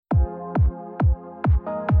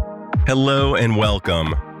Hello and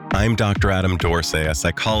welcome. I'm Dr. Adam Dorsey, a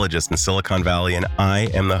psychologist in Silicon Valley, and I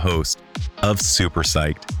am the host of Super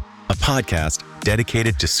Psyched, a podcast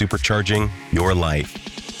dedicated to supercharging your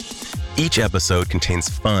life. Each episode contains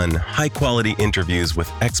fun, high-quality interviews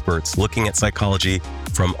with experts looking at psychology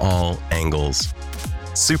from all angles.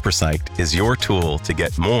 Super Psyched is your tool to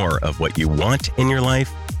get more of what you want in your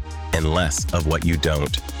life and less of what you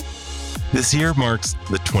don't. This year marks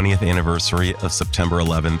the 20th anniversary of September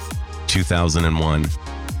 11th, 2001.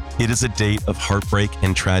 It is a date of heartbreak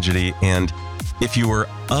and tragedy, and if you were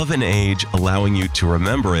of an age allowing you to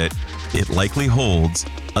remember it, it likely holds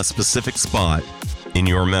a specific spot in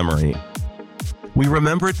your memory. We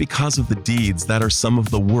remember it because of the deeds that are some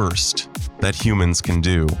of the worst that humans can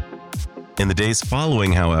do. In the days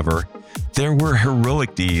following, however, there were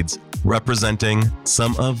heroic deeds representing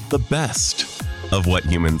some of the best of what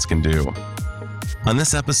humans can do. On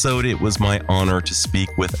this episode, it was my honor to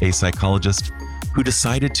speak with a psychologist who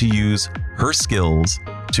decided to use her skills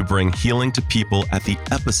to bring healing to people at the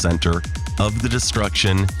epicenter of the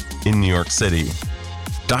destruction in New York City.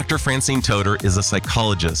 Dr. Francine Toder is a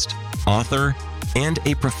psychologist, author, and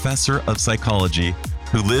a professor of psychology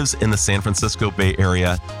who lives in the San Francisco Bay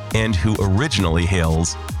Area and who originally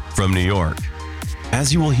hails from New York.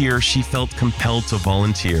 As you will hear, she felt compelled to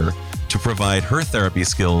volunteer to provide her therapy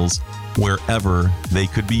skills wherever they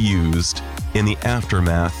could be used in the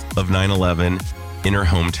aftermath of 9/11 in her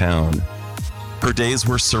hometown. Her days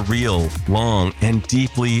were surreal, long, and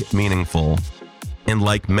deeply meaningful. And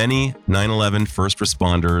like many 9/11 first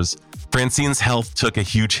responders, Francine's health took a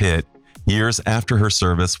huge hit years after her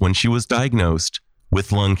service when she was diagnosed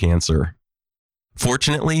with lung cancer.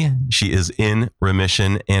 Fortunately, she is in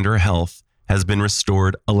remission and her health has been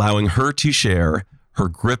restored, allowing her to share her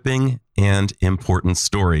gripping and important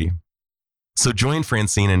story. So join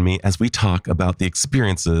Francine and me as we talk about the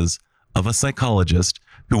experiences of a psychologist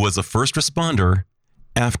who was a first responder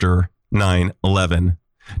after 9/11.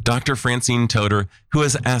 Dr. Francine Toder, who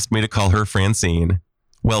has asked me to call her Francine,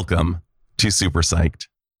 welcome to Super Psyched.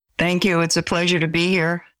 Thank you. It's a pleasure to be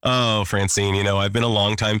here. Oh, Francine, I've been a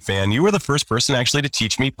longtime fan. You were the first person actually to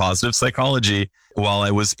teach me positive psychology while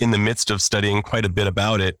I was in the midst of studying quite a bit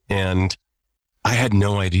about it. And I had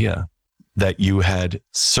no idea that you had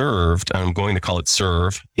served, I'm going to call it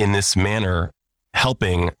serve, in this manner,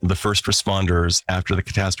 helping the first responders after the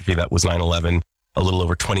catastrophe that was 9/11 a little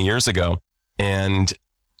over 20 years ago. And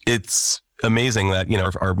it's amazing that,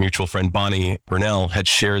 our mutual friend Bonnie Burnell had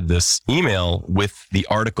shared this email with the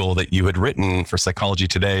article that you had written for Psychology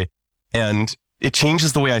Today. And it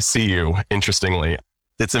changes the way I see you, interestingly.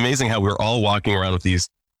 It's amazing how we're all walking around with these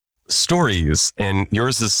stories, and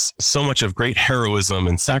yours is so much of great heroism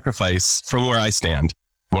and sacrifice from where I stand.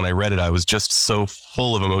 When I read it, I was just so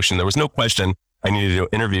full of emotion. There was no question I needed to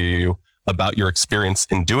interview you about your experience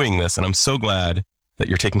in doing this. And I'm so glad that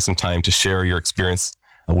you're taking some time to share your experience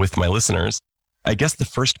with my listeners. I guess the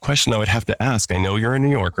first question I would have to ask, I know you're a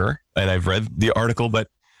New Yorker and I've read the article, but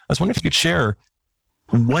I was wondering if you could share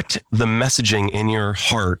what the messaging in your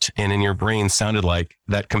heart and in your brain sounded like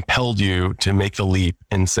that compelled you to make the leap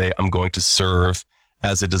and say, I'm going to serve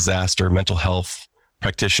as a disaster mental health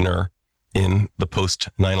practitioner in the post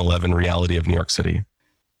 9/11 reality of New York City.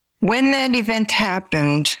 When that event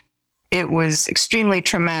happened, it was extremely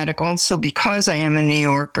traumatic. Also, because I am a New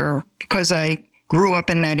Yorker, because I grew up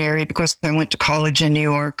in that area, because I went to college in New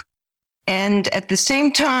York. And at the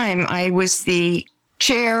same time, I was the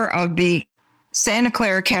chair of the Santa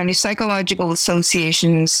Clara County Psychological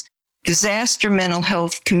Association's Disaster Mental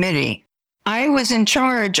Health Committee. I was in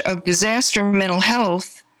charge of disaster mental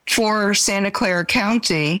health for Santa Clara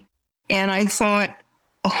County, and I thought,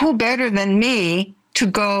 who better than me to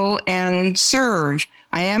go and serve?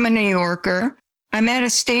 I am a New Yorker. I'm at a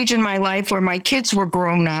stage in my life where my kids were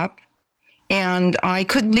grown up, and I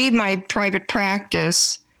could leave my private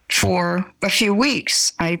practice for a few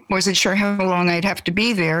weeks. I wasn't sure how long I'd have to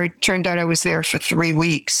be there. It turned out I was there for 3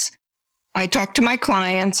 weeks. I talked to my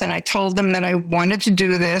clients and I told them that I wanted to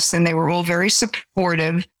do this, and they were all very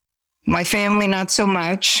supportive. My family, not so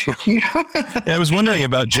much. Yeah, I was wondering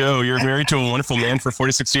about Joe. You're married to a wonderful man for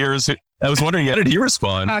 46 years. I was wondering, how did he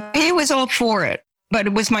respond? He was all for it, but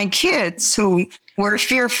it was my kids who were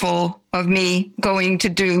fearful of me going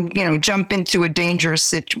to jump into a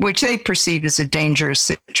dangerous which they perceive as a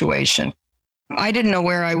dangerous situation. I didn't know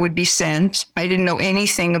where I would be sent. I didn't know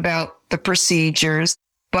anything about the procedures,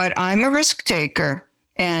 but I'm a risk taker.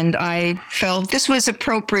 And I felt this was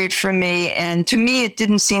appropriate for me. And to me, it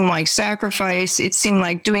didn't seem like sacrifice. It seemed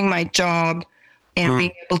like doing my job and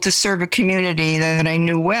being able to serve a community that I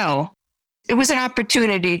knew well. It was an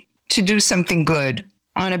opportunity to do something good.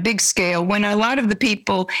 on a big scale when a lot of the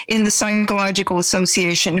people in the Psychological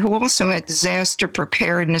Association who also had disaster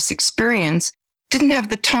preparedness experience didn't have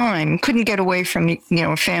the time, couldn't get away from,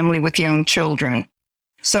 a family with young children.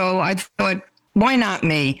 So I thought, why not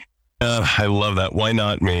me? I love that. Why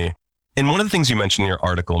not me? And one of the things you mentioned in your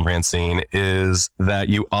article, Francine, is that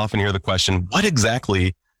you often hear the question, what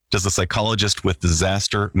exactly does a psychologist with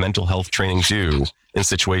disaster mental health training do in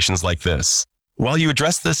situations like this? While you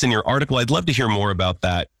address this in your article, I'd love to hear more about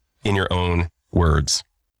that in your own words.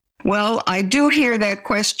 Well, I do hear that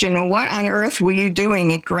question, what on earth were you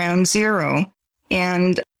doing at Ground Zero?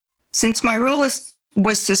 And since my role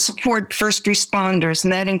was to support first responders,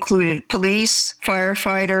 and that included police,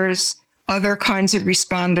 firefighters, other kinds of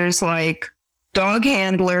responders like dog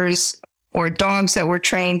handlers or dogs that were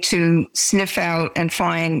trained to sniff out and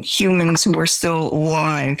find humans who were still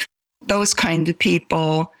alive, those kind of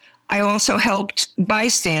people. I also helped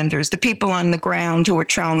bystanders, the people on the ground who were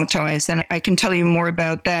traumatized. And I can tell you more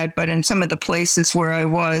about that. But in some of the places where I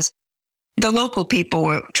was, the local people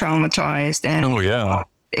were traumatized. And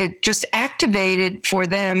it just activated for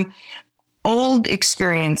them old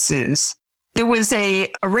experiences. There was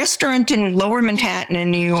a restaurant in Lower Manhattan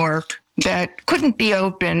in New York that couldn't be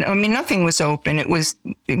open. I mean, nothing was open.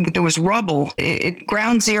 There was rubble.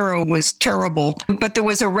 Ground Zero was terrible. But there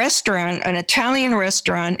was a restaurant, an Italian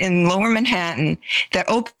restaurant in Lower Manhattan that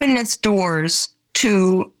opened its doors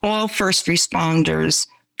to all first responders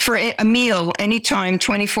for a meal anytime,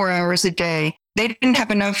 24 hours a day. They didn't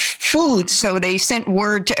have enough food, so they sent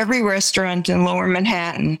word to every restaurant in Lower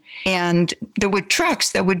Manhattan. And there were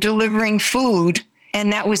trucks that were delivering food,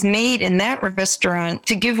 and that was made in that restaurant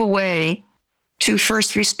to give away to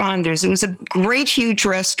first responders. It was a great, huge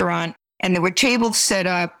restaurant, and there were tables set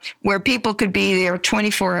up where people could be there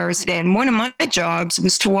 24 hours a day. And one of my jobs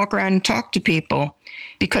was to walk around and talk to people,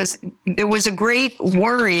 because there was a great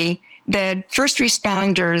worry that first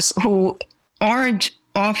responders who aren't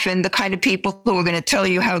often the kind of people who are going to tell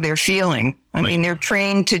you how they're feeling. I mean, they're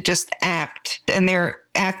trained to just act, and they're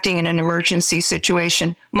acting in an emergency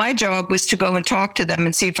situation. My job was to go and talk to them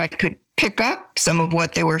and see if I could pick up some of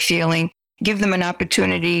what they were feeling, give them an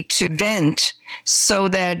opportunity to vent so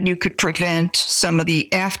that you could prevent some of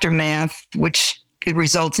the aftermath, which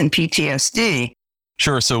results in PTSD.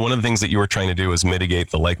 Sure. So one of the things that you were trying to do is mitigate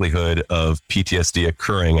the likelihood of PTSD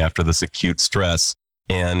occurring after this acute stress.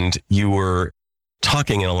 And you were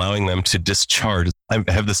talking and allowing them to discharge. I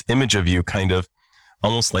have this image of you kind of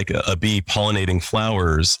almost like a bee pollinating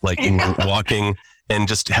flowers, like walking and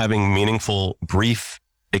just having meaningful, brief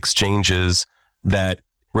exchanges that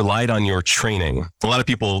relied on your training. A lot of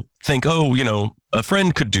people think, a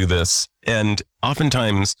friend could do this. And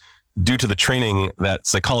oftentimes, due to the training that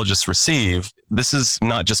psychologists receive, this is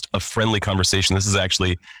not just a friendly conversation. This is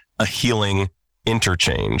actually a healing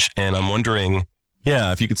interchange. And I'm wondering,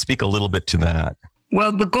 if you could speak a little bit to that.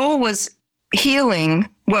 Well, the goal was healing.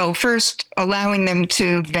 Well, first allowing them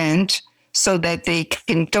to vent so that they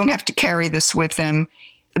don't have to carry this with them.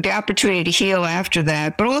 The opportunity to heal after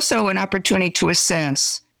that, but also an opportunity to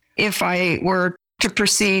assess. If I were to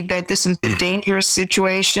perceive that this is a dangerous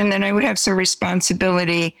situation, then I would have some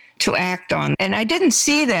responsibility to act on. And I didn't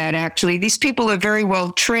see that, actually. These people are very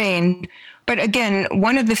well trained. But again,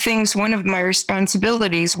 one of my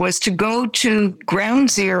responsibilities was to go to Ground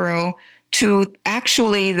Zero, to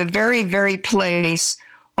actually the very, very place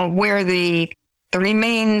where the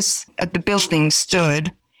remains of the building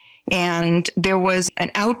stood. And there was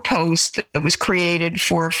an outpost that was created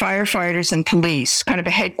for firefighters and police, kind of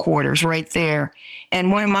a headquarters right there.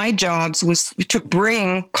 And one of my jobs was to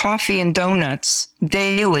bring coffee and donuts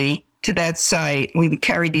daily to that site. We would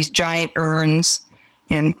carry these giant urns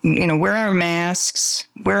and, wear our masks,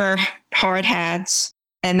 wear our hard hats,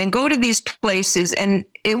 and then go to these places. And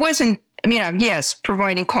it wasn't, yes,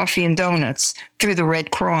 providing coffee and donuts through the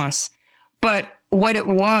Red Cross, but what it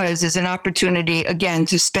was is an opportunity, again,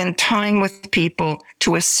 to spend time with people,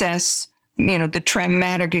 to assess, the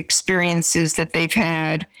traumatic experiences that they've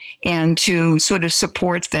had, and to sort of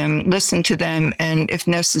support them, listen to them, and if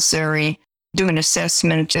necessary, do an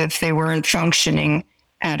assessment if they weren't functioning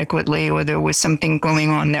adequately or there was something going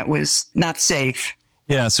on that was not safe.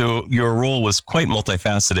 Yeah, so your role was quite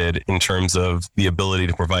multifaceted in terms of the ability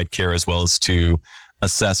to provide care as well as to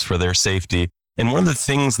assess for their safety. And one of the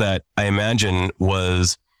things that I imagine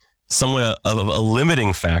was somewhat of a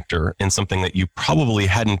limiting factor in something that you probably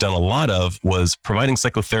hadn't done a lot of was providing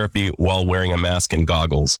psychotherapy while wearing a mask and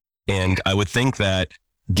goggles. And I would think that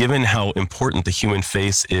given how important the human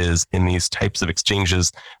face is in these types of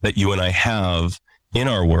exchanges that you and I have in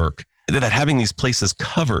our work, that having these places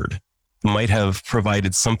covered might have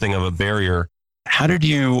provided something of a barrier. How did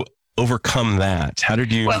you overcome that? How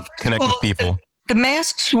did you connect with people? The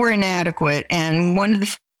masks were inadequate. And one of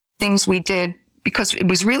the things we did, because it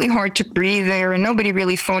was really hard to breathe there and nobody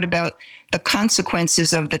really thought about the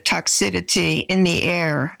consequences of the toxicity in the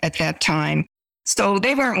air at that time. So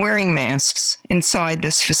they weren't wearing masks inside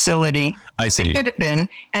this facility. I see. They could have been.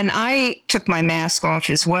 And I took my mask off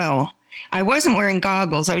as well. I wasn't wearing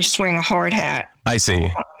goggles. I was just wearing a hard hat. I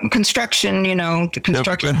see. Construction, the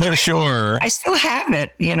construction. Sure. I still have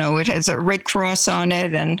it. It has a Red Cross on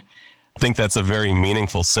it. And I think that's a very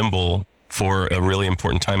meaningful symbol for a really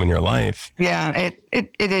important time in your life. Yeah,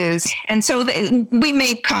 it is. And so we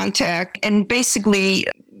made contact, and basically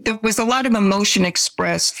there was a lot of emotion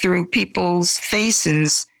expressed through people's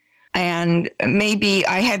faces. And maybe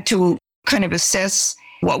I had to kind of assess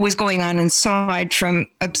what was going on inside from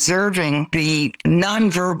observing the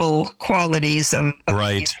nonverbal qualities of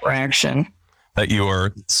interaction. That you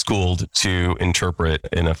are schooled to interpret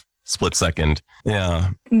in a split second.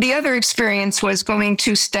 Yeah. The other experience was going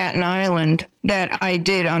to Staten Island that I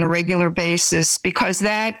did on a regular basis, because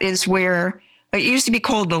that is where it used to be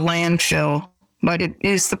called the landfill, but it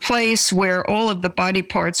is the place where all of the body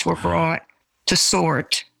parts were brought to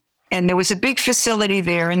sort. And there was a big facility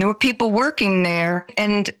there and there were people working there.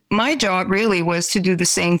 And my job really was to do the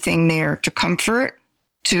same thing there, to comfort,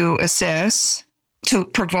 to assess, to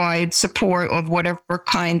provide support of whatever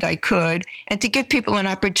kind I could, and to give people an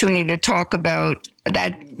opportunity to talk about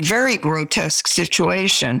that very grotesque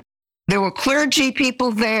situation. There were clergy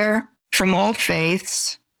people there from all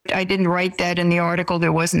faiths. I didn't write that in the article.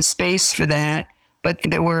 There wasn't space for that. But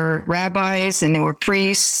there were rabbis and there were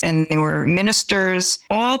priests and there were ministers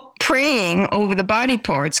all praying over the body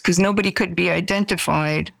parts because nobody could be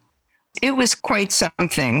identified. It was quite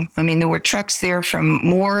something. I mean, there were trucks there from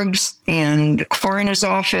morgues and coroner's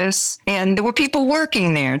office, and there were people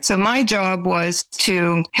working there. So my job was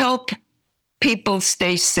to help people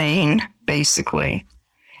stay sane, basically.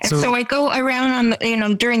 And so I go around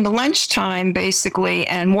during the lunchtime, basically,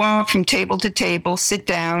 and walk from table to table, sit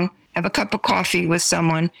down, have a cup of coffee with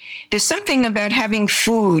someone. There's something about having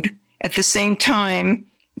food at the same time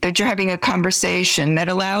that you're having a conversation that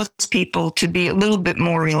allows people to be a little bit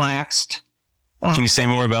more relaxed. Can you say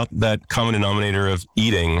more about that common denominator of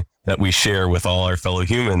eating that we share with all our fellow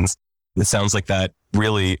humans? It sounds like that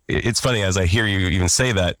really, it's funny as I hear you even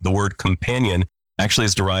say that, the word companion actually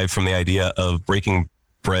is derived from the idea of breaking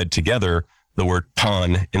bread together, the word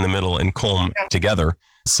pan in the middle and kolm together.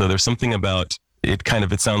 So there's something about it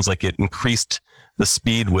it sounds like it increased the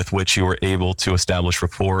speed with which you were able to establish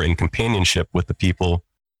rapport and companionship with the people.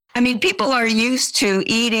 I mean, people are used to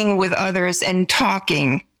eating with others and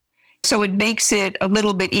talking. So it makes it a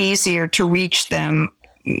little bit easier to reach them,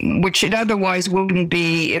 which it otherwise wouldn't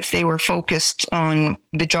be if they were focused on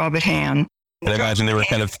the job at hand. And I imagine they were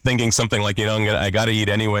kind of thinking something like, I got to eat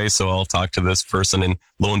anyway, so I'll talk to this person. And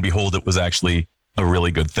lo and behold, it was actually a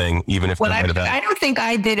really good thing, even if I don't think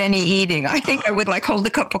I did any eating. I think I would hold a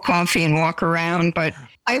cup of coffee and walk around, but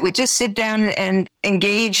I would just sit down and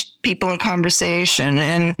engage people in conversation.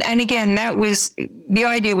 And again, the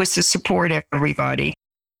idea was to support everybody.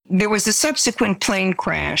 There was a subsequent plane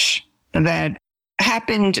crash that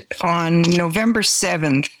happened on November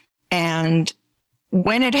 7th. And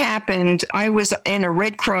when it happened, I was in a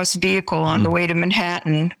Red Cross vehicle on the way to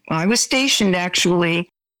Manhattan. I was stationed actually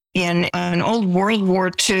in an old World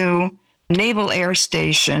War II naval air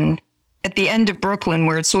station at the end of Brooklyn,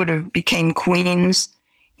 where it sort of became Queens,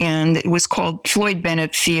 and it was called Floyd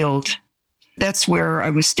Bennett Field. That's where I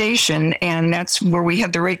was stationed, and that's where we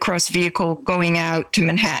had the Red Cross vehicle going out to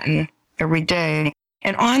Manhattan every day.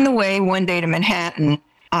 And on the way one day to Manhattan,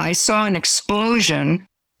 I saw an explosion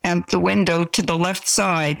at the window to the left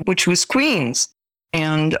side, which was Queens.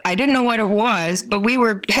 And I didn't know what it was, but we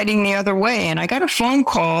were heading the other way. And I got a phone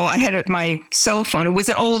call. I had my cell phone. It was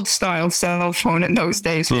an old style cell phone in those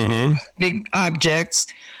days, big objects.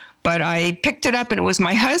 But I picked it up and it was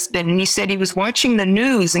my husband. And he said he was watching the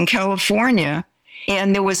news in California.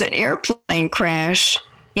 And there was an airplane crash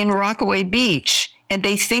in Rockaway Beach. And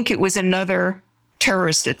they think it was another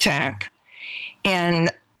terrorist attack. And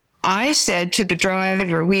I said to the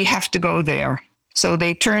driver, we have to go there. So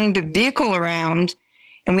they turned the vehicle around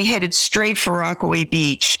and we headed straight for Rockaway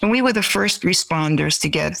Beach. And we were the first responders to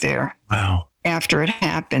get there. Wow. After it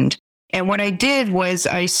happened. And what I did was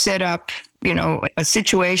I set up, a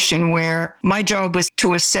situation where my job was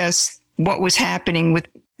to assess what was happening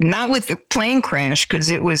not with the plane crash, because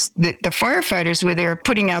it was the firefighters were there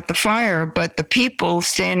putting out the fire, but the people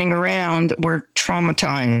standing around were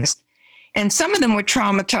traumatized. And some of them were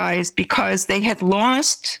traumatized because they had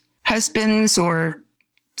lost husbands or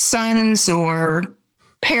sons or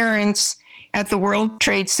parents at the World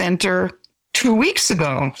Trade Center 2 weeks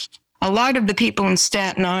ago. A lot of the people in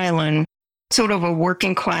Staten Island, sort of a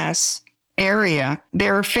working class area,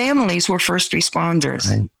 their families were first responders.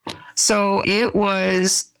 Right. So it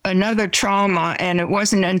was another trauma. And it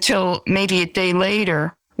wasn't until maybe a day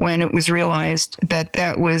later when it was realized that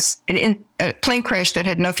that was a plane crash that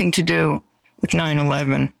had nothing to do with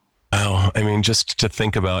 9/11. Oh, I mean, just to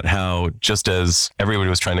think about how just as everybody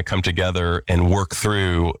was trying to come together and work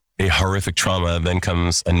through a horrific trauma, then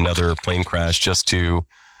comes another plane crash just to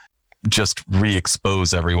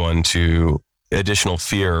re-expose everyone to additional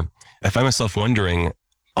fear. I find myself wondering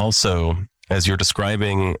also, as you're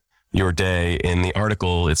describing your day in the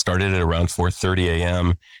article, it started at around 4:30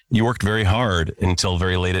 a.m. You worked very hard until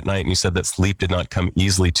very late at night. And you said that sleep did not come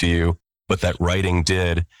easily to you, but that writing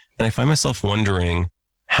did. And I find myself wondering,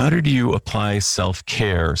 how did you apply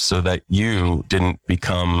self-care so that you didn't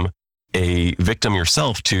become a victim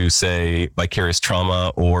yourself to, say, vicarious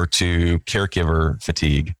trauma or to caregiver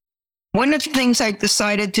fatigue? One of the things I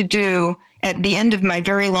decided to do at the end of my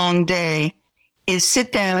very long day is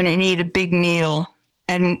sit down and eat a big meal,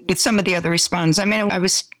 and with some of the other respondents. I mean, I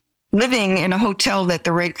was living in a hotel that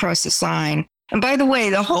the Red Cross assigned. And by the way,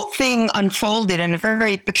 the whole thing unfolded in a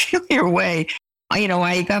very peculiar way. You know,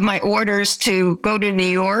 I got my orders to go to New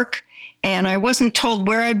York, and I wasn't told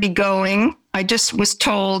where I'd be going. I just was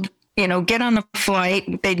told, you know, get on the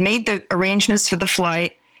flight. They'd made the arrangements for the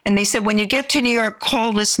flight. And they said, when you get to New York,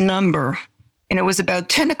 call this number. And it was about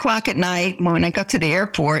 10 o'clock at night when I got to the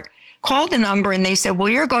airport, called the number, and they said, well,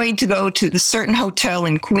 you're going to go to the certain hotel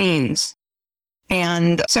in Queens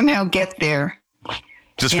and somehow get there.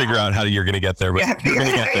 Just figure out how you're going to get there. But you're going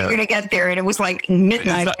to get there. You're going to get there. And it was like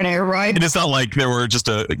midnight when I arrived. And it's not like there were just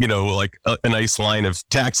a nice line of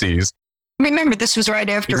taxis. Remember, this was right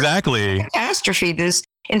after exactly catastrophe.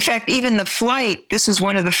 In fact, even the flight, this was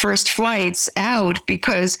one of the first flights out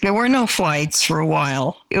because there were no flights for a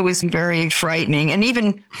while. It was very frightening. And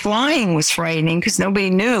even flying was frightening because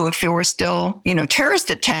nobody knew if there were still,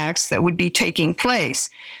 terrorist attacks that would be taking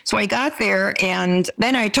place. So I got there, and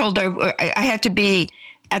then I told her I had to be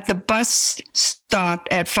at the bus stop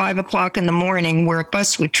at 5 o'clock in the morning where a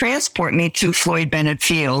bus would transport me to Floyd Bennett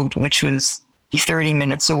Field, which was 30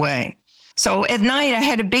 minutes away. So at night, I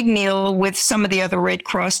had a big meal with some of the other Red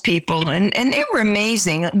Cross people, and they were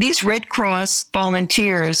amazing. These Red Cross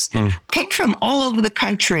volunteers came from all over the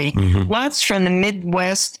country, lots from the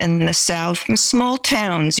Midwest and the South, from small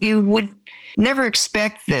towns. You would never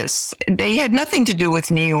expect this. They had nothing to do with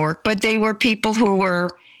New York, but they were people who were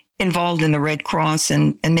involved in the Red Cross,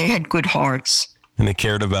 and they had good hearts. And they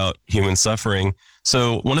cared about human suffering.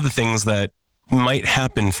 So one of the things that might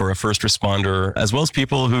happen for a first responder, as well as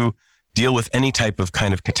people who deal with any type of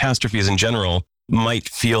kind of catastrophes in general, might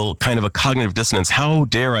feel kind of a cognitive dissonance. How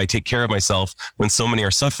dare I take care of myself when so many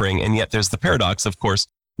are suffering? And yet there's the paradox, of course,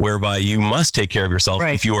 whereby you must take care of yourself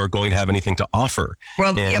if you are going to have anything to offer.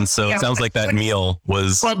 Well, it sounds like that meal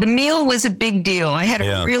was... Well, the meal was a big deal. I had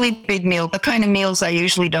a really big meal, the kind of meals I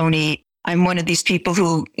usually don't eat. I'm one of these people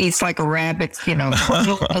who eats like a rabbit,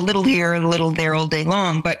 a little here, a little there all day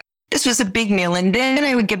long. But this was a big meal. And then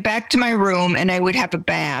I would get back to my room and I would have a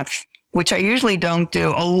bath, which I usually don't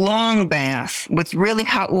do, a long bath with really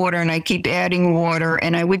hot water, and I keep adding water,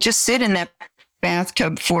 and I would just sit in that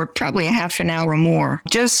bathtub for probably a half an hour or more,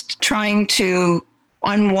 just trying to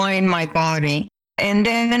unwind my body. And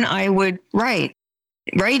then I would write.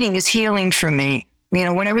 Writing is healing for me.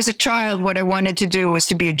 When I was a child, what I wanted to do was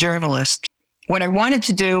to be a journalist. What I wanted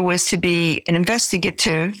to do was to be an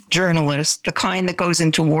investigative journalist, the kind that goes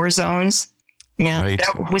into war zones. Yeah, right.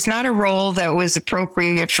 That was not a role that was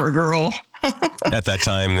appropriate for a girl. At that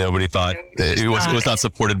time, nobody thought it was not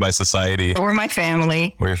supported by society. Or my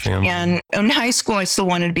family. Or your family. And in high school, I still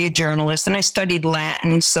wanted to be a journalist, and I studied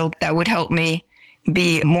Latin, so that would help me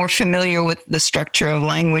be more familiar with the structure of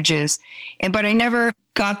languages. But I never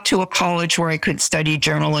got to a college where I could study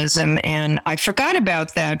journalism, and I forgot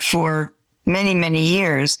about that for many, many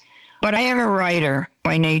years. But I am a writer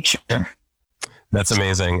by nature. That's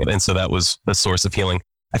amazing. And so that was a source of healing.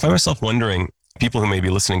 I find myself wondering, people who may be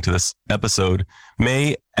listening to this episode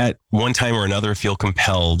may at one time or another feel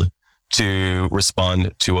compelled to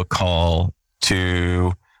respond to a call,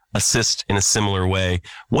 to assist in a similar way.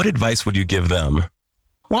 What advice would you give them?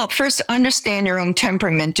 Well, first, understand your own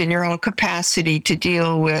temperament and your own capacity to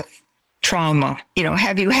deal with trauma.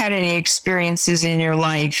 Have you had any experiences in your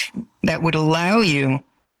life that would allow you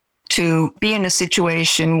to be in a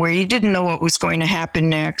situation where you didn't know what was going to happen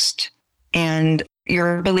next, and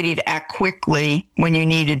your ability to act quickly when you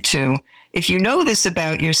needed to if you know this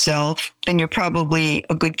about yourself, then you're probably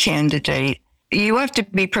a good candidate. You have to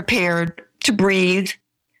be prepared to breathe,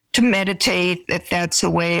 to meditate, if that's a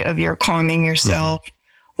way of your calming yourself,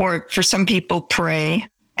 or for some people, pray.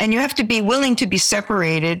 And you have to be willing to be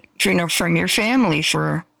separated, from your family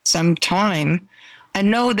for some time and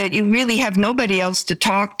know that you really have nobody else to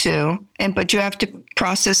talk to, but you have to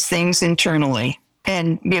process things internally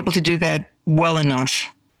and be able to do that well enough.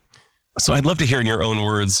 So I'd love to hear in your own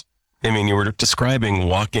words, I mean, you were describing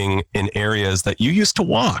walking in areas that you used to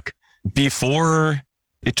walk before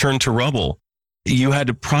it turned to rubble. You had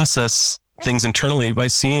to process things internally by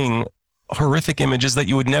seeing horrific images that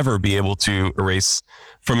you would never be able to erase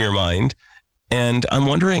from your mind. And I'm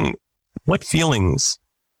wondering, what feelings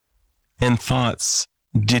and thoughts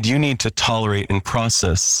did you need to tolerate and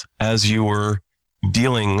process as you were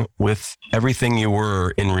dealing with everything you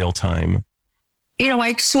were in real time?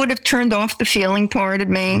 I sort of turned off the feeling part of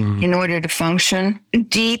me in order to function.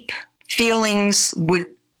 Deep feelings would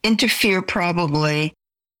interfere probably.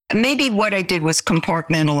 Maybe what I did was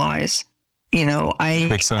compartmentalize.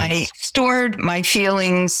 I stored my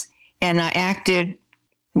feelings and I acted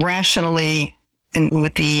rationally and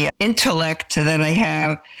with the intellect that I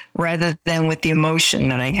have rather than with the emotion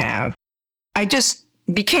that I have. I just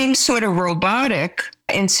became sort of robotic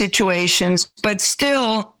in situations, but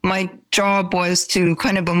still my job was to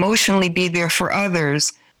kind of emotionally be there for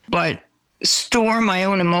others, but store my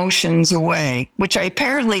own emotions away, which I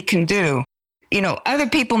apparently can do. Other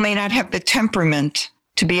people may not have the temperament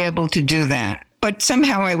to be able to do that, but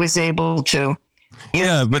somehow I was able to.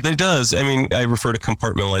 Yeah, but it does. I mean, I refer to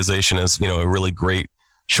compartmentalization as, a really great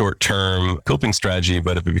short-term coping strategy,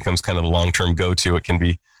 but if it becomes kind of a long-term go-to, it can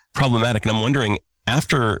be problematic. And I'm wondering,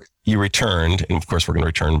 after you returned, and of course we're going to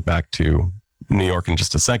return back to New York in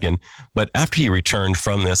just a second, but after you returned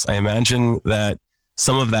from this, I imagine that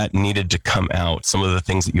some of that needed to come out. Some of the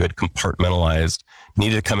things that you had compartmentalized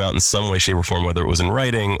needed to come out in some way, shape, or form, whether it was in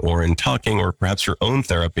writing or in talking or perhaps your own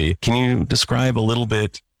therapy. Can you describe a little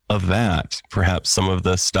bit of that? Perhaps some of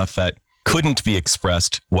the stuff that couldn't be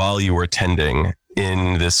expressed while you were attending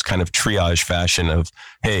in this kind of triage fashion of,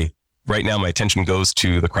 hey, right now my attention goes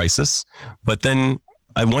to the crisis. But then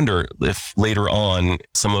I wonder if later on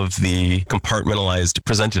some of the compartmentalized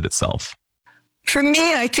presented itself. For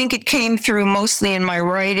me, I think it came through mostly in my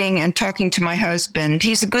writing and talking to my husband.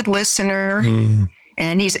 He's a good listener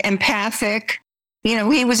and he's empathic.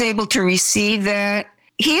 He was able to receive that.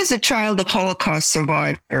 He is a child of Holocaust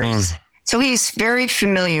survivors. So he's very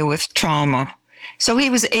familiar with trauma. So he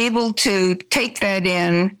was able to take that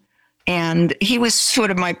in, and he was sort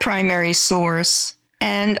of my primary source.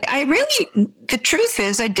 And the truth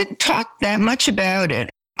is, I didn't talk that much about it.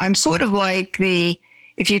 I'm sort of like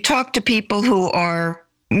if you talk to people who are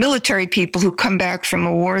military people who come back from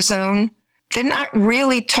a war zone, they're not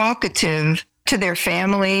really talkative to their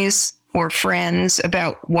families or friends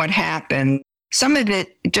about what happened. Some of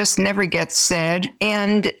it just never gets said.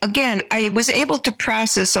 And again, I was able to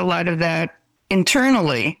process a lot of that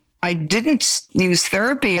internally. I didn't use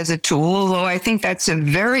therapy as a tool, although I think that's a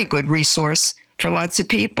very good resource for lots of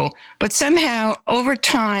people. But somehow over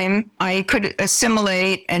time, I could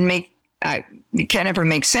assimilate and you can't ever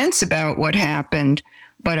make sense about what happened,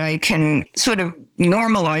 but I can sort of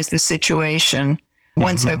normalize the situation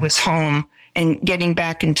once I was home and getting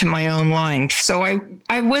back into my own life. So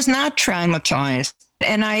I was not traumatized,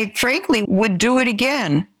 and I frankly would do it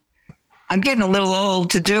again. I'm getting a little old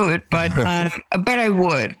to do it, but I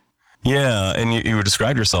would. Yeah, and you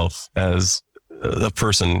described yourself as a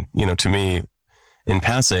person, to me, in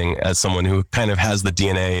passing, as someone who kind of has the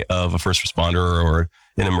DNA of a first responder or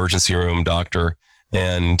an emergency room doctor.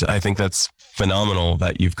 And I think that's phenomenal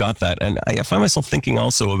that you've got that. And I find myself thinking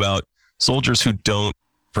also about soldiers who don't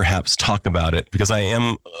perhaps talk about it, because I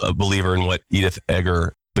am a believer in what Edith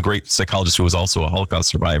Eger, the great psychologist who was also a Holocaust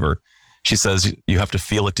survivor, she says, you have to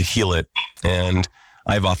feel it to heal it. And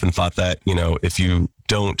I've often thought that, if you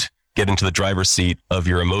don't get into the driver's seat of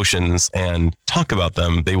your emotions and talk about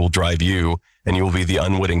them, they will drive you and you will be the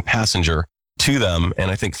unwitting passenger to them. And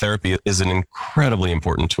I think therapy is an incredibly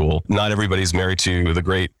important tool. Not everybody's married to the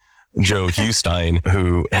great Joe Hustine,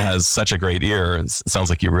 who has such a great ear. It sounds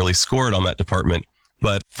like you really scored on that department.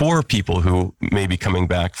 But for people who may be coming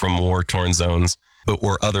back from war-torn zones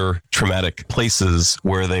or other traumatic places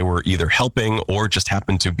where they were either helping or just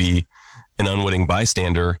happened to be an unwitting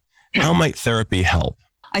bystander, how might therapy help?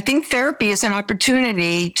 I think therapy is an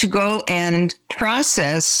opportunity to go and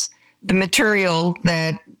process the material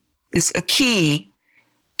that is a key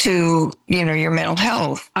to, your mental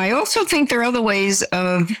health. I also think there are other ways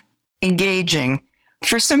of engaging.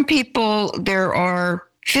 For some people, there are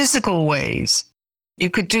physical ways. You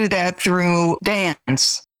could do that through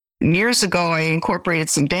dance. Years ago, I incorporated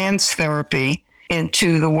some dance therapy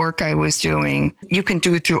into the work I was doing. You can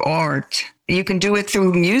do it through art. You can do it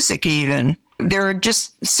through music even. There are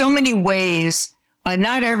just so many ways.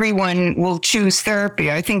 Not everyone will choose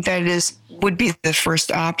therapy. I think that would be the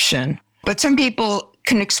first option. But some people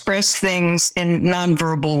can express things in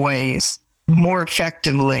nonverbal ways more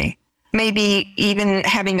effectively. Maybe even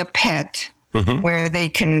having a pet where they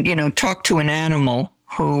can, talk to an animal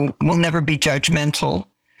who will never be judgmental.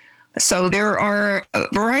 So there are a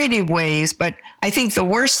variety of ways, but I think the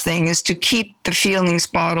worst thing is to keep the feelings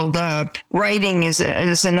bottled up. Writing is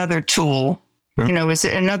another tool, is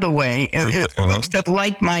another way. Of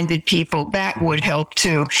like-minded people, that would help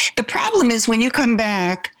too. The problem is when you come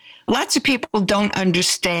back, lots of people don't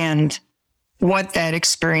understand what that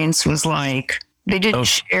experience was like. They didn't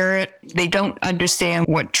share it. They don't understand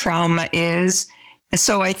what trauma is. And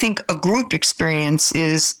so I think a group experience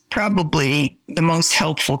is probably the most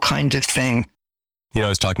helpful kind of thing. I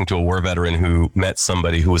was talking to a war veteran who met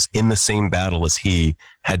somebody who was in the same battle as he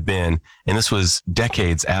had been. And this was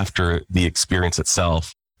decades after the experience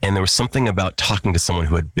itself. And there was something about talking to someone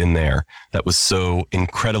who had been there that was so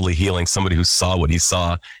incredibly healing, somebody who saw what he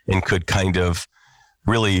saw and could kind of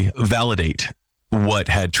really validate what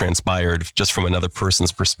had transpired just from another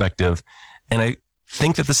person's perspective. And I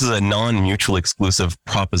think that this is a non-mutually exclusive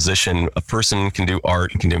proposition. A person can do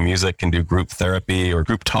art, can do music, can do group therapy or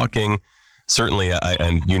group talking. Certainly,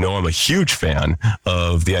 I'm a huge fan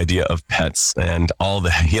of the idea of pets and all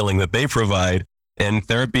the healing that they provide. And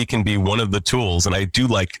therapy can be one of the tools. And I do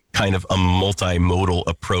like kind of a multimodal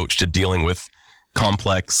approach to dealing with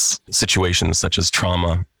complex situations such as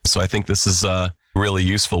trauma. So I think this is really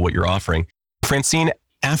useful what you're offering. Francine,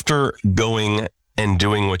 after going and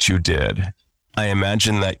doing what you did, I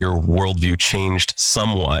imagine that your worldview changed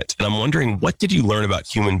somewhat. And I'm wondering, what did you learn about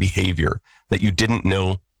human behavior that you didn't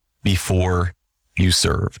know before you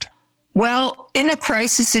served? Well, in a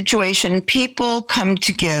crisis situation, people come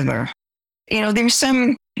together. There's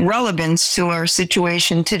some relevance to our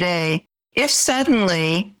situation today. If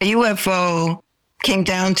suddenly a UFO came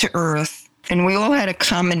down to Earth and we all had a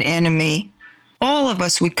common enemy, all of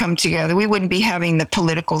us would come together. We wouldn't be having the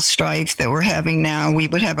political strife that we're having now. We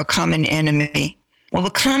would have a common enemy. Well, the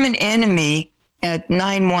common enemy at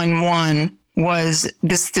 911 was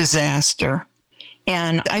this disaster.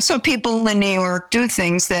 And I saw people in New York do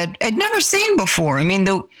things that I'd never seen before. I mean,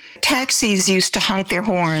 the taxis used to honk their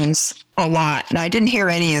horns a lot, and I didn't hear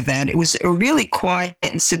any of that. It was a really quiet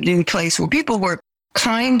and subdued place where people were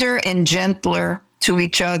kinder and gentler to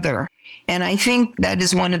each other. And I think that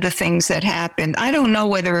is one of the things that happened. I don't know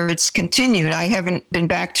whether it's continued. I haven't been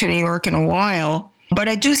back to New York in a while, but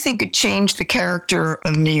I do think it changed the character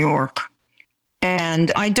of New York.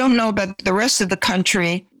 And I don't know about the rest of the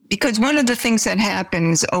country, because one of the things that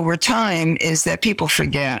happens over time is that people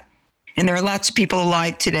forget. And there are lots of people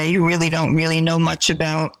alive today who really don't know much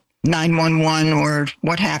about 911 or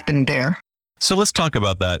what happened there. So let's talk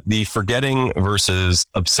about that. The forgetting versus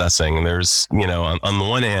obsessing. There's, on the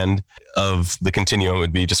one end of the continuum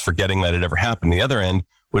would be just forgetting that it ever happened. The other end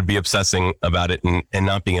would be obsessing about it and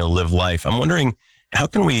not being able to live life. I'm wondering, how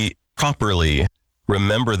can we properly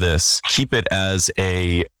remember this, keep it as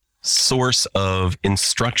a source of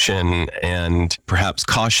instruction and perhaps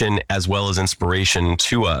caution as well as inspiration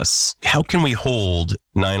to us? How can we hold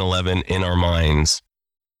 9/11 in our minds?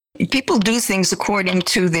 People do things according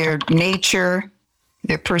to their nature,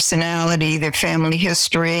 their personality, their family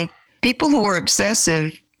history. People who are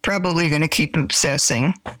obsessive probably going to keep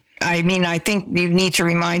obsessing. I mean, I think you need to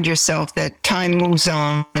remind yourself that time moves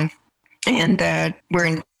on and that we're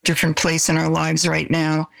in a different place in our lives right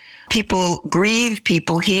now. People grieve,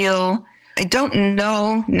 people heal. I don't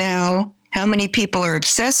know now how many people are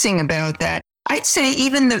obsessing about that. I'd say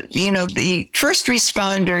even the first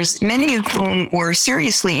responders, many of whom were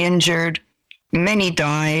seriously injured, many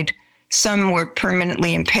died, some were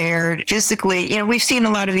permanently impaired physically. We've seen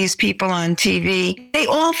a lot of these people on TV. They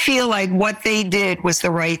all feel like what they did was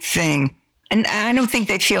the right thing. And I don't think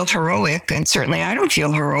they feel heroic, and certainly I don't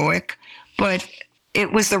feel heroic, but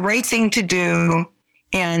it was the right thing to do.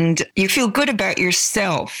 And you feel good about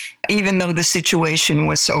yourself, even though the situation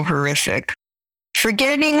was so horrific.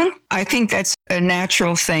 Forgetting, I think that's a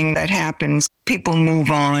natural thing that happens. People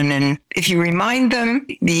move on, and if you remind them,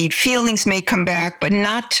 the feelings may come back, but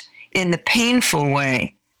not in the painful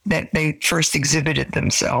way that they first exhibited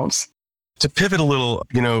themselves. To pivot a little,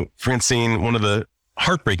 Francine, one of the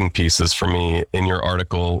heartbreaking pieces for me in your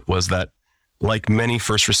article was that, like many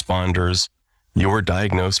first responders, you were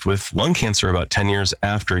diagnosed with lung cancer about 10 years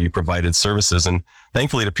after you provided services. And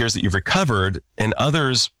thankfully, it appears that you've recovered and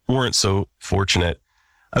others weren't so fortunate.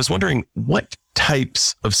 I was wondering, what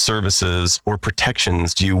types of services or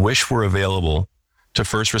protections do you wish were available to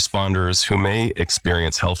first responders who may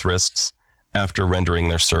experience health risks after rendering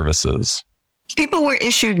their services? People were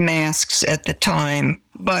issued masks at the time,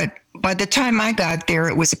 but by the time I got there,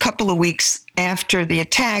 it was a couple of weeks after the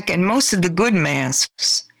attack, and most of the good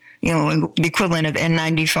masks, the equivalent of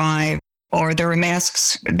N95, or there were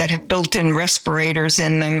masks that have built-in respirators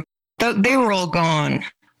in them, they were all gone.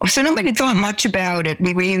 So nobody thought much about it.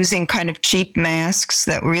 We were using kind of cheap masks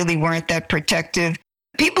that really weren't that protective.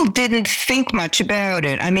 People didn't think much about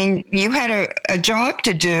it. I mean, you had a job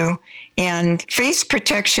to do, and face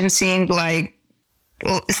protection seemed like,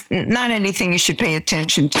 well, it's not anything you should pay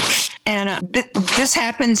attention to. And this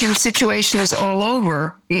happens in situations all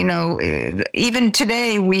over. Even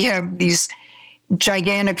today we have these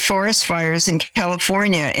gigantic forest fires in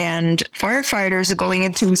California, and firefighters are going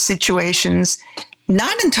into situations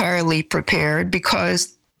not entirely prepared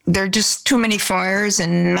because there are just too many fires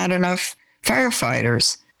and not enough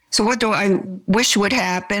firefighters. So what do I wish would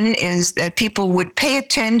happen is that people would pay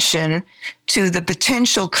attention to the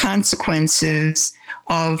potential consequences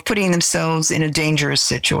of putting themselves in a dangerous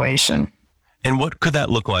situation. And what could that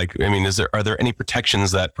look like? I mean, are there any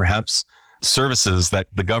protections that perhaps services that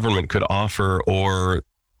the government could offer, or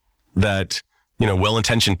that,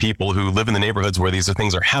 well-intentioned people who live in the neighborhoods where these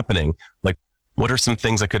things are happening, like, what are some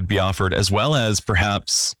things that could be offered, as well as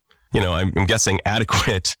perhaps, I'm guessing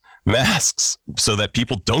adequate masks so that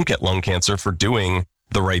people don't get lung cancer for doing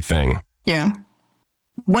the right thing? Yeah.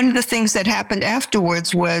 One of the things that happened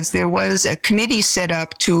afterwards was there was a committee set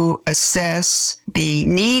up to assess the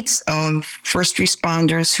needs of first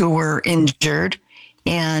responders who were injured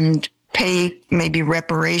and pay maybe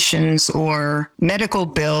reparations or medical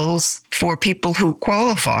bills for people who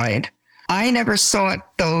qualified. I never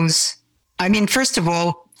sought those. I mean, first of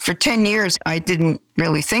all, for 10 years, I didn't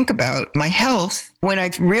really think about my health. When I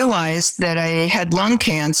realized that I had lung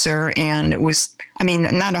cancer, and it was,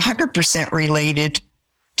 not 100% related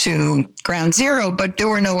to ground zero, but there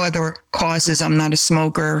were no other causes. I'm not a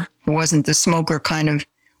smoker. It wasn't the smoker kind of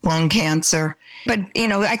lung cancer. But,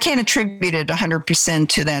 I can't attribute it 100%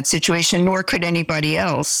 to that situation, nor could anybody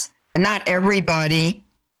else. Not everybody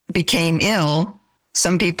became ill.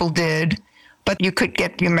 Some people did. But you could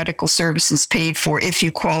get your medical services paid for if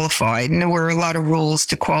you qualified. And there were a lot of rules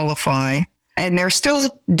to qualify. And they're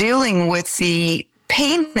still dealing with the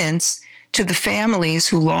payments to the families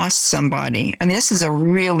who lost somebody. And this is a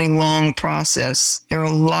really long process. There are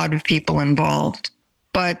a lot of people involved.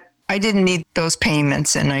 But I didn't need those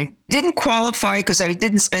payments, and I didn't qualify because I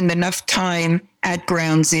didn't spend enough time at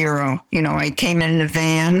ground zero. I came in a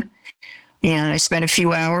van, and I spent a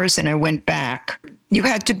few hours, and I went back. You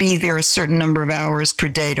had to be there a certain number of hours per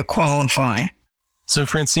day to qualify. So,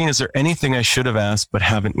 Francine, is there anything I should have asked but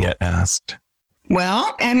haven't yet asked?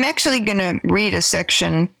 Well, I'm actually going to read a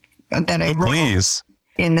section that I wrote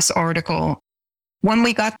in this article. When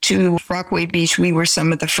we got to Rockaway Beach, we were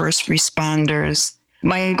some of the first responders.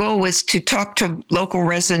 My goal was to talk to local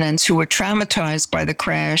residents who were traumatized by the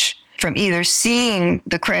crash from either seeing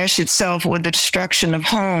the crash itself or the destruction of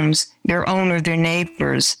homes, their own or their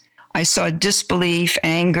neighbors. I saw disbelief,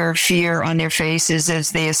 anger, fear on their faces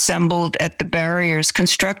as they assembled at the barriers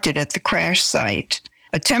constructed at the crash site.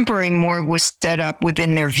 A temporary morgue was set up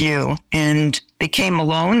within their view, and they came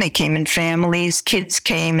alone. They came in families. Kids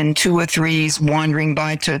came in 2 or 3s wandering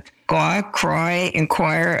by to gawk, cry,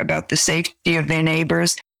 inquire about the safety of their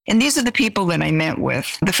neighbors. And these are the people that I met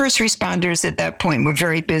with. The first responders at that point were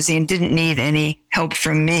very busy and didn't need any help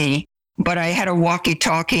from me, but I had a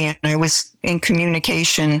walkie-talkie and I was in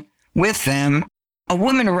communication with them. A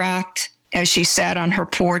woman rocked as she sat on her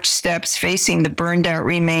porch steps facing the burned out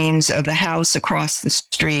remains of the house across the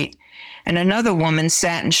street. And another woman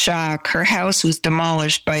sat in shock. Her house was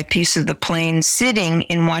demolished by a piece of the plane sitting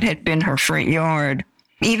in what had been her front yard.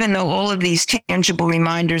 Even though all of these tangible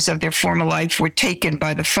reminders of their former life were taken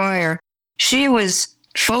by the fire, she was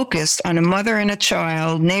focused on a mother and a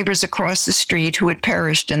child, neighbors across the street who had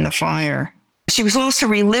perished in the fire. She was also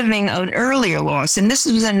reliving an earlier loss, and this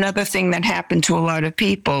was another thing that happened to a lot of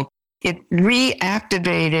people. It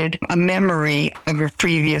reactivated a memory of a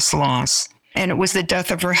previous loss. And it was the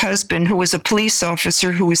death of her husband, who was a police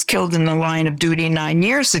officer who was killed in the line of duty 9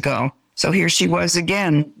 years ago. So here she was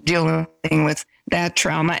again, dealing with that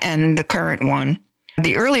trauma and the current one.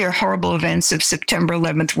 The earlier horrible events of September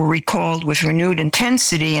 11th were recalled with renewed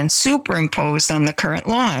intensity and superimposed on the current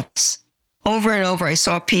loss. Over and over, I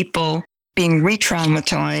saw people being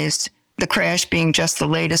re-traumatized the crash being just the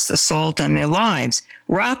latest assault on their lives.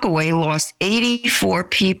 Rockaway lost 84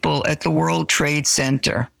 people at the World Trade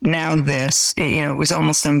Center. Now this, it was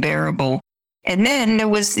almost unbearable. And then there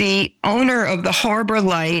was the owner of the Harbor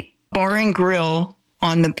Light Bar and Grill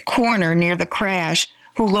on the corner near the crash,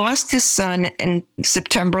 who lost his son on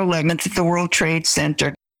September 11th at the World Trade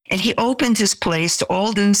Center. And he opened his place to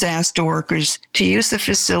all disaster workers to use the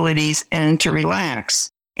facilities and to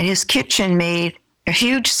relax. And his kitchen made a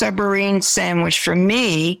huge submarine sandwich for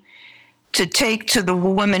me to take to the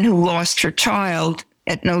woman who lost her child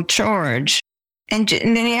at no charge. And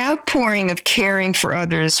the outpouring of caring for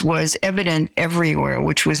others was evident everywhere,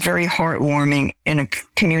 which was very heartwarming in a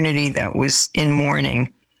community that was in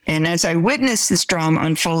mourning. And as I witnessed this drama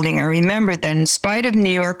unfolding, I remembered that in spite of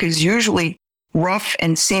New York's usually rough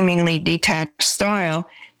and seemingly detached style,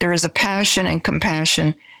 there is a passion and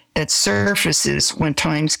compassion that surfaces when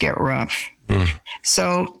times get rough.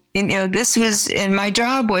 So, this was, and my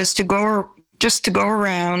job was to go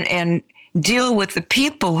around and deal with the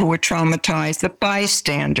people who were traumatized, the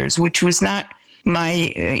bystanders, which was not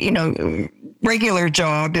my, regular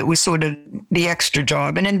job. It was sort of the extra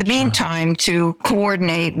job. And in the meantime, to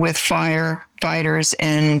coordinate with firefighters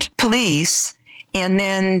and police. And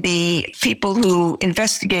then the people who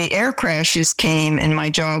investigate air crashes came, and my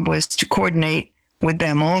job was to coordinate with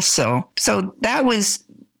them also. So that was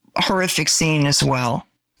a horrific scene as well.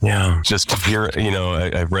 Yeah, just to hear,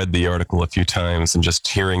 I've read the article a few times, and just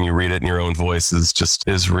hearing you read it in your own voice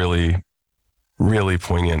is really, really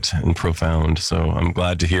poignant and profound. So I'm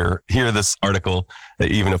glad to hear this article,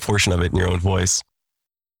 even a portion of it in your own voice.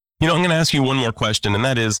 I'm going to ask you one more question, and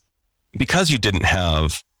that is, because you didn't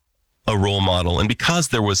have a role model, and because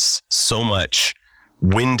there was so much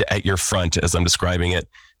wind at your front, as I'm describing it,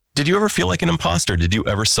 did you ever feel like an imposter? Did you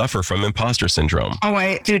ever suffer from imposter syndrome? Oh,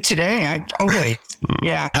 I do today. I always,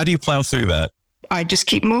 yeah. How do you plow through that? I just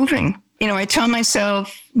keep moving. I tell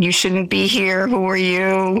myself, you shouldn't be here. Who are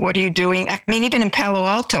you? What are you doing? I mean, even in Palo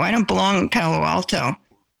Alto, I don't belong in Palo Alto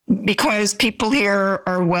because people here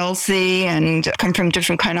are wealthy and come from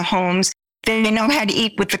different kind of homes. They know how to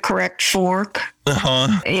eat with the correct fork.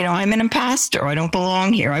 I'm an imposter. I don't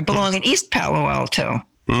belong here. I belong in East Palo Alto.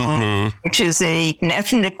 Which is an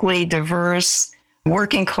ethnically diverse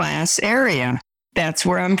working class area. That's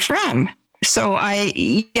where I'm from. So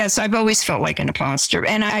I've always felt like an imposter.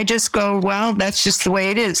 And I just go, well, that's just the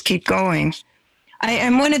way it is. Keep going. I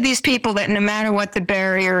am one of these people that no matter what the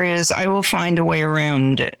barrier is, I will find a way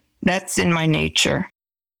around it. That's in my nature.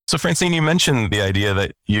 So Francine, you mentioned the idea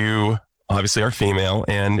that you obviously are female.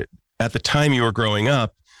 And at the time you were growing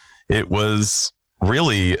up, it was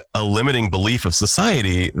really a limiting belief of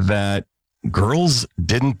society that girls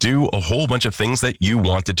didn't do a whole bunch of things that you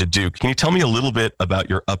wanted to do. Can you tell me a little bit about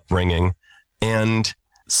your upbringing and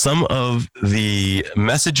some of the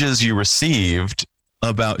messages you received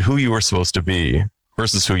about who you were supposed to be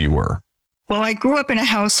versus who you were? Well, I grew up in a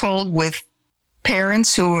household with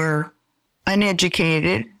parents who were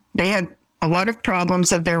uneducated. They had a lot of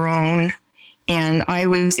problems of their own, and I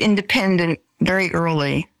was independent very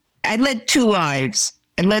early. I led two lives.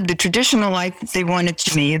 I led the traditional life that they wanted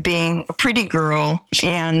to me, of being a pretty girl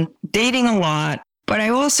and dating a lot. But I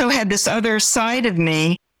also had this other side of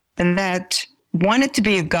me that wanted to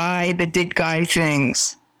be a guy that did guy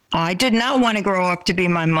things. I did not want to grow up to be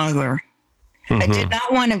my mother. I did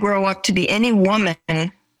not want to grow up to be any woman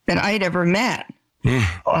that I'd ever met,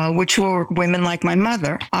 which were women like my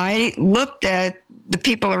mother. I looked at the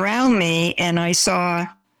people around me and I saw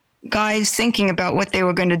guys thinking about what they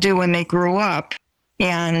were going to do when they grew up.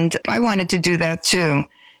 And I wanted to do that too.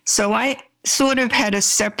 So I sort of had a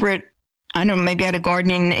separate, I don't know, maybe I had a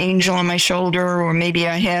guardian angel on my shoulder, or maybe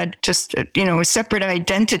I had just, a separate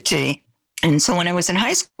identity. And so when I was in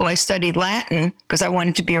high school, I studied Latin because I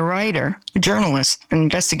wanted to be a writer, a journalist, an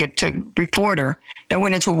investigative reporter that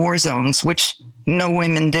went into war zones, which no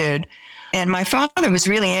women did. And my father was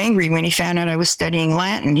really angry when he found out I was studying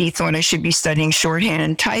Latin. He thought I should be studying shorthand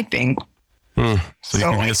and typing. So you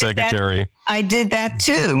can be a secretary. I did that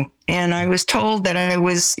too. And I was told that I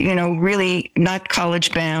was, really not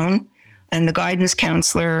college bound. And the guidance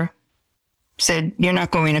counselor said, you're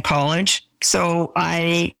not going to college. So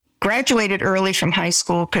I graduated early from high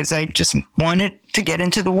school because I just wanted to get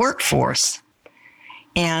into the workforce.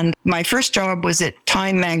 And my first job was at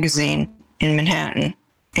Time magazine in Manhattan.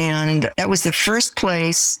 And that was the first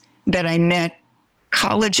place that I met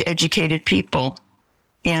college-educated people.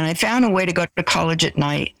 And I found a way to go to college at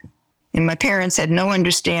night. And my parents had no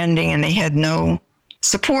understanding and they had no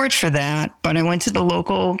support for that. But I went to the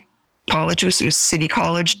local college, which was City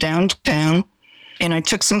College downtown. And I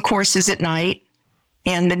took some courses at night.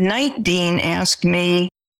 And the night dean asked me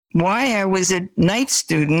why I was a night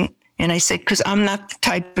student. And I said, because I'm not the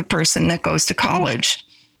type of person that goes to college,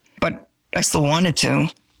 but I still wanted to.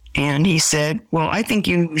 And he said, well, I think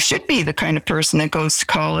you should be the kind of person that goes to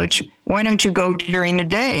college. Why don't you go during the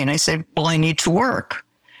day? And I said, well, I need to work.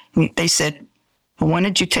 And they said, well, why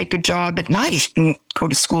don't you take a job at night and go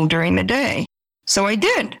to school during the day? So I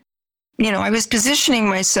did. I was positioning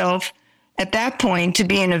myself at that point to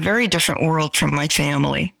be in a very different world from my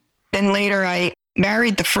family. Then later I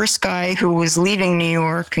married the first guy who was leaving New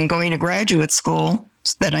York and going to graduate school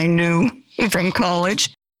that I knew from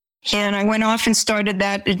college. And I went off and started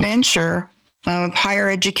that adventure of higher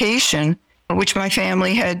education, which my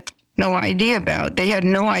family had no idea about. They had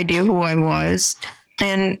no idea who I was.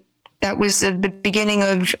 And that was the beginning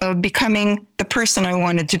of becoming the person I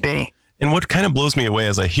wanted to be. And what kind of blows me away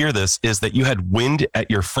as I hear this is that you had wind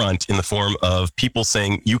at your front in the form of people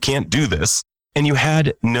saying, you can't do this. And you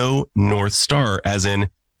had no North Star, as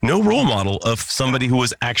in no role model of somebody who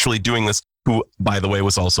was actually doing this, who, by the way,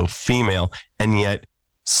 was also female. And yet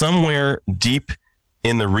somewhere deep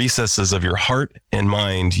in the recesses of your heart and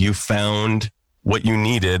mind, you found what you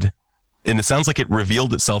needed. And it sounds like it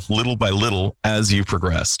revealed itself little by little as you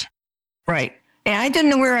progressed. Right. And I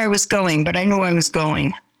didn't know where I was going, but I knew I was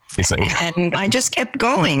going. And I just kept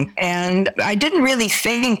going. And I didn't really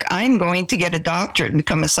think I'm going to get a doctorate and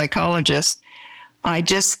become a psychologist. I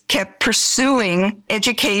just kept pursuing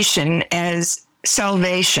education as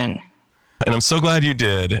salvation. And I'm so glad you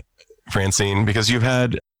did, Francine, because you've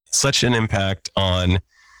had such an impact on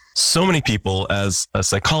so many people as a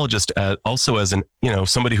psychologist, also as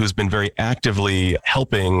somebody who's been very actively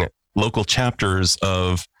helping local chapters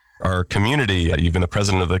of our community. You've been the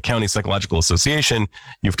president of the County Psychological Association.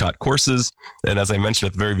 You've taught courses. And as I mentioned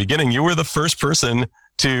at the very beginning, you were the first person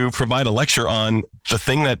to provide a lecture on the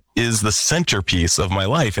thing that is the centerpiece of my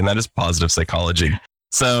life, and that is positive psychology.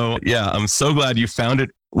 So yeah, I'm so glad you found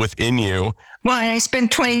it within you. Well, I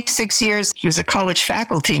spent 26 years as a college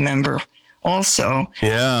faculty member also.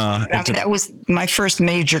 Yeah. That was my first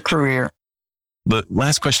major career. The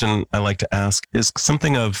last question I like to ask is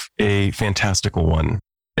something of a fantastical one.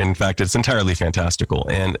 In fact, it's entirely fantastical.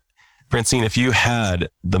 And Francine, if you had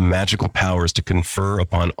the magical powers to confer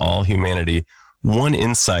upon all humanity one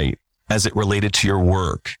insight as it related to your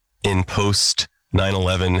work in post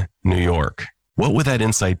 9/11 New York, what would that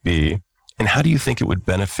insight be? And how do you think it would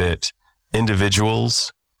benefit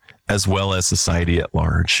individuals as well as society at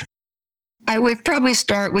large? I would probably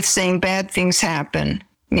start with saying bad things happen.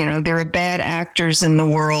 There are bad actors in the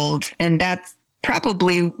world, and that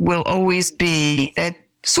probably will always be that.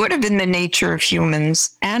 Sort of in the nature of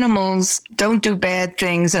humans. Animals don't do bad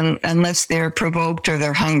things unless they're provoked or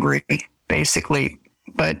they're hungry, basically.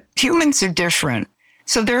 But humans are different.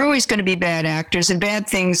 So there are always going to be bad actors, and bad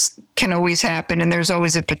things can always happen, and there's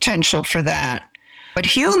always a potential for that. But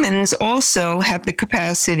humans also have the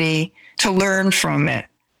capacity to learn from it,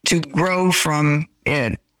 to grow from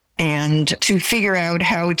it, and to figure out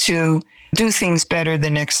how to do things better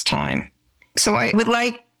the next time. So I would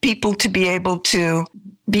like people to be able to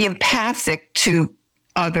be empathic to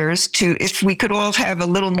others. If we could all have a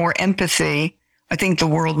little more empathy, I think the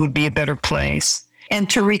world would be a better place. And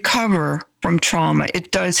to recover from trauma,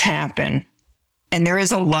 it does happen. And there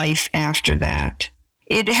is a life after that.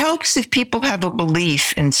 It helps if people have a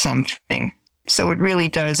belief in something. So it really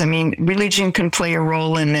does. I mean, religion can play a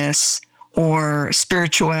role in this, or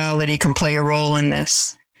spirituality can play a role in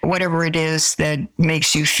this. Whatever it is that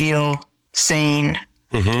makes you feel sane.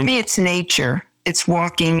 Mm-hmm. For me, it's nature. It's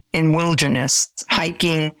walking in wilderness,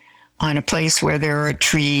 hiking on a place where there are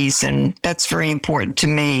trees. And that's very important to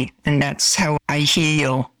me. And that's how I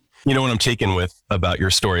heal. You know what I'm taken with about your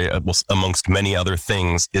story, amongst many other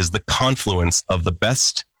things, is the confluence of the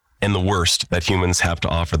best and the worst that humans have to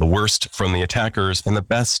offer. The worst from the attackers and the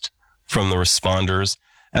best from the responders,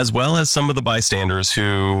 as well as some of the bystanders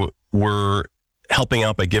who were helping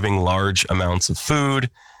out by giving large amounts of food,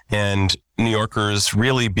 and New Yorkers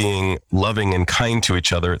really being loving and kind to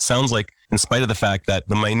each other. It sounds like, in spite of the fact that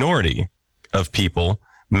the minority of people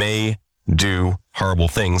may do horrible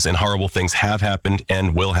things, and horrible things have happened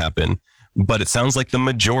and will happen, but it sounds like the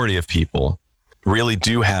majority of people really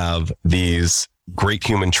do have these great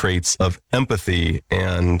human traits of empathy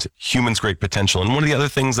and humans' great potential. And one of the other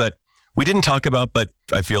things that we didn't talk about, but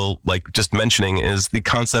I feel like just mentioning, is the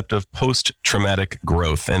concept of post-traumatic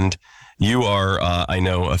growth. And you are, I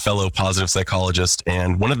know, a fellow positive psychologist.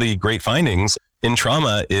 And one of the great findings in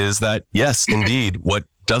trauma is that, yes, indeed, what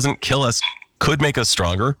doesn't kill us could make us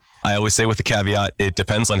stronger. I always say with the caveat, it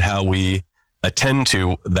depends on how we attend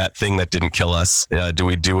to that thing that didn't kill us. Do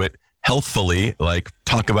we do it healthfully, like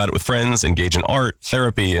talk about it with friends, engage in art,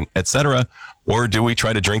 therapy, and etc.? Or do we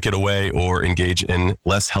try to drink it away or engage in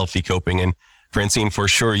less healthy coping? And Francine, for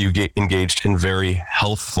sure, you get engaged in very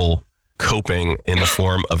healthful coping in the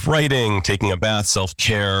form of writing, taking a bath,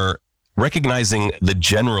 self-care, recognizing the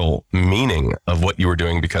general meaning of what you were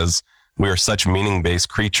doing, because we are such meaning-based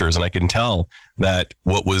creatures. And I can tell that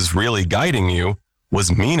what was really guiding you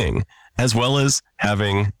was meaning, as well as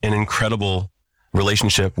having an incredible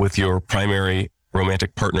relationship with your primary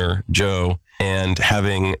romantic partner, Joe, and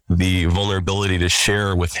having the vulnerability to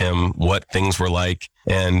share with him what things were like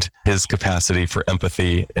and his capacity for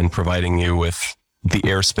empathy and providing you with the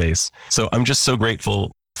airspace. So I'm just so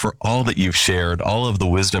grateful for all that you've shared, all of the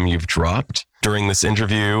wisdom you've dropped during this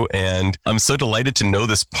interview. And I'm so delighted to know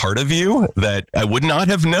this part of you that I would not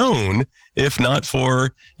have known if not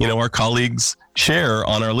for, our colleagues' share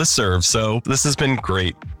on our listserv. So this has been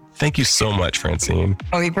great. Thank you so much, Francine.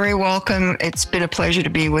 Oh, you're very welcome. It's been a pleasure to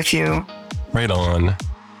be with you. Right on.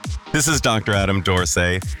 This is Dr. Adam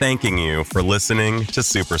Dorsey thanking you for listening to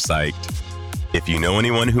Super Psyched. If you know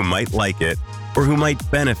anyone who might like it or who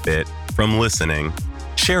might benefit from listening,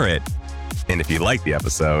 share it. And if you like the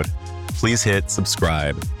episode, please hit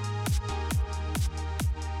subscribe.